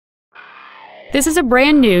This is a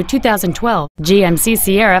brand new 2012 GMC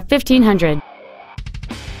Sierra 1500.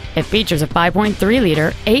 It features a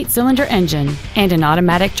 5.3-liter 8-cylinder engine and an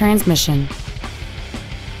automatic transmission.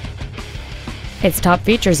 Its top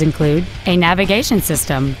features include a navigation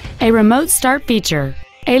system, a remote start feature,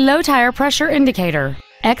 a low tire pressure indicator,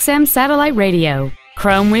 XM satellite radio,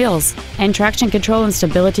 chrome wheels, and traction control and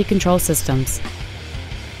stability control systems.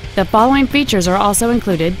 The following features are also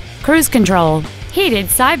included: cruise control, heated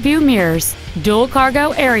side view mirrors, dual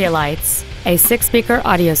cargo area lights, a 6-speaker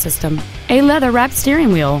audio system, a leather-wrapped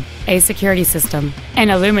steering wheel, a security system, an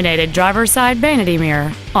illuminated driver's side vanity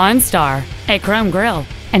mirror, OnStar, a chrome grille,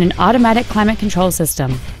 and an automatic climate control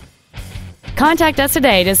system. Contact us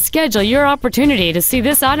today to schedule your opportunity to see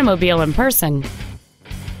this automobile in person.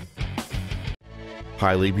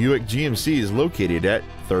 Hiley Buick GMC is located at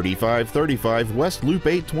 3535 West Loop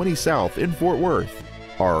 820 South in Fort Worth.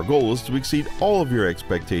 Our goal is to exceed all of your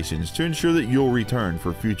expectations to ensure that you'll return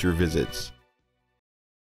for future visits.